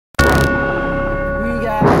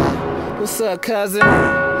What's up, cousin?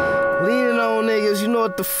 Leaning on niggas, you know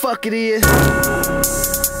what the fuck it is.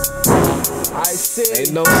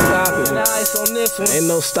 Ain't no stopping. Ice on this one. Ain't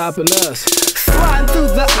no stopping us. Sliding through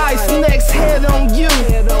the ice, next head on you.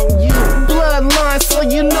 Bloodline, so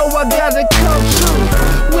you know I gotta come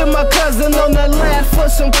true. With my cousin on the lad for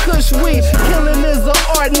some kush weed. Killing is an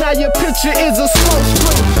art, now your picture is a slow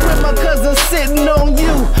street. With my cousin sitting on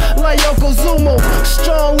you, like Yokozumo.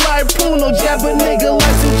 Strong like Puno, jab a nigga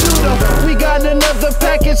like some judo. We got another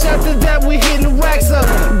package, after that we hitting racks up.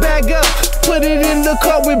 Bag up, put it in the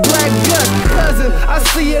car with black guts. Cousin, I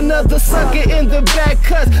see another sucker in the back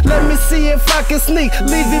cut. Let me see if I can sneak,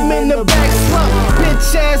 leave him in the back slump.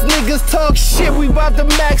 Bitch ass niggas talk shit, we bout to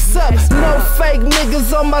max up. No fake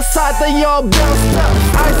niggas on my side, they all bounced up.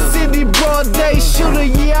 Ice City broad day shooter,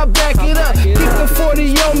 yeah I back it up. Keep the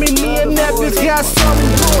 40 on me, and that bitch got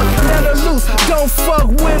something going. Let her loose, don't fuck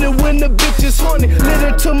with it when the bitch is horny. Lit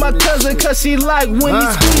her to my cousin, cause she like when he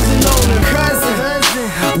squeezing on her.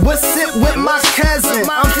 Cousin, what's it with my cousin?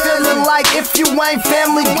 I'm feeling like if you ain't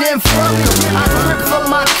family, then fuck em. I grip for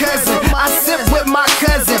my cousin, I sip with my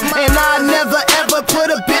cousin, and I never ever put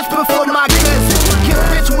a bitch before my cousin. Get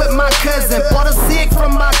rich with my cousin, bought a cig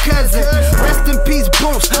from my cousin. Rest in peace,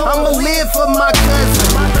 Booms, I'ma live for my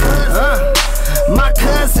cousin. My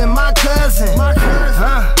cousin, my cousin.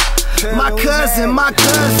 My cousin, my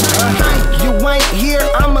cousin. You ain't here,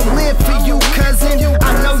 I'ma live for you, cousin.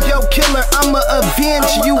 I know your killer, I'ma avenge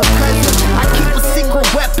you, cousin. I keep a secret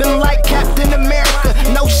weapon like Captain America.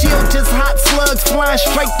 No shield, just hot slugs flying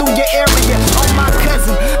straight through your area. Oh my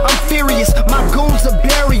cousin, I'm furious, my goons a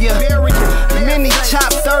barrier. Mini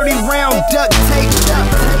chop, 30 round duct taped up.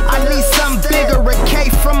 I need something bigger, a K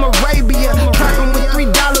from Arabia. Trapping with $3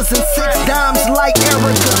 and 6 dimes like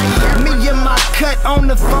Erica. Me and my cut on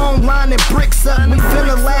the phone line and bricks up. We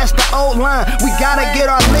finna lash the old line, we gotta get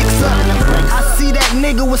our licks up. I see that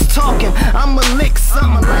nigga was talking, I'ma lick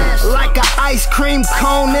something like an ice cream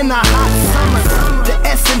cone in a hot summer. The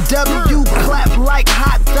S&W clap like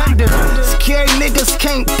hot thunder. Scary niggas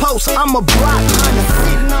can't post, I'm a block hunter.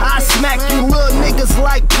 I smack you little niggas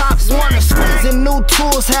like Pops Warner. Squeezing new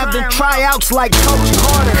tools, having tryouts like Coach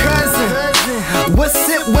Carter. Cousin, what's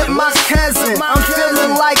it with my cousin? I'm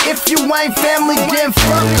feeling like if you ain't family, then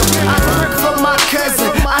fuck em. I grip for my cousin,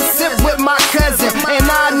 I sip with my cousin, and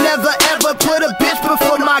I never ever put a bitch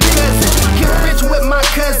before my cousin. Get rich with my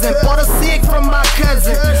cousin, bought a cig from my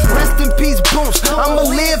cousin. Rest in peace, Booms, I'ma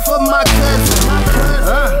live for my cousin.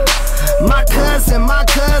 My cousin, my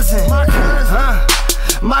cousin.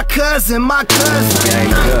 My cousin, my cousin.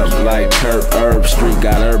 Ganged up like Kurt Herb Street.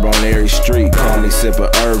 Got herb on every street. Call me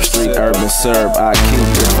sipper Herb Street. Urban serve, I keep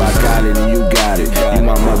it. If I got it and you got it. You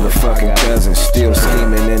my motherfucking cousin. Still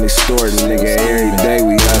scheming and extorting, nigga. Every day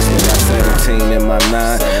we hustling. Got 17 in my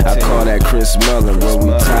 9. I call that Chris Muller. Where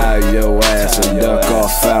we tie your ass and duck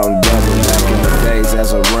off out and double. Back in the days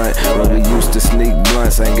as a runt, when we used to sneak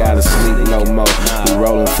blunts. Ain't gotta sneak no more. We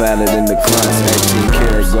rolling fatter than the clunts. 18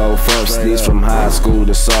 karat gold first. These from high school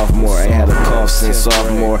to sophomore. Ain't had a cough since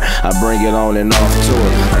sophomore. I bring it on and off tour.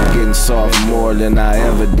 I'm getting soft more than I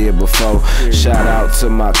ever did before. Shout out to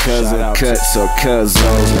my cousin Cuts or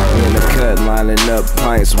Cuzzos. In the cut lining up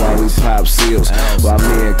pints while we pop seals. While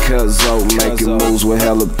me and Cuzzo making moves with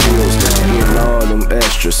hella pills. Getting all them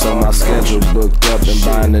extras, so my schedule booked up. And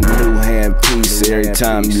buying a new hand piece every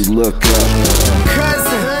time you look up.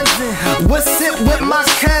 Cousin, what's it with my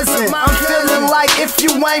cousin? I'm feeling like if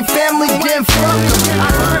you ain't family, then fuck em. I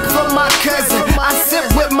grip for my cousin, I sip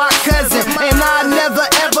with my cousin, and I never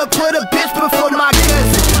ever put a bitch before my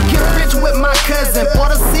cousin. Get rich with my cousin,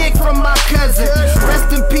 bought a cig from my cousin.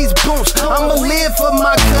 Rest in peace, Booms, I'ma live for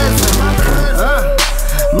my cousin.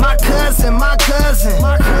 My cousin, my cousin.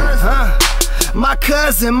 My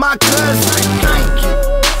cousin, my cousin. Thank you.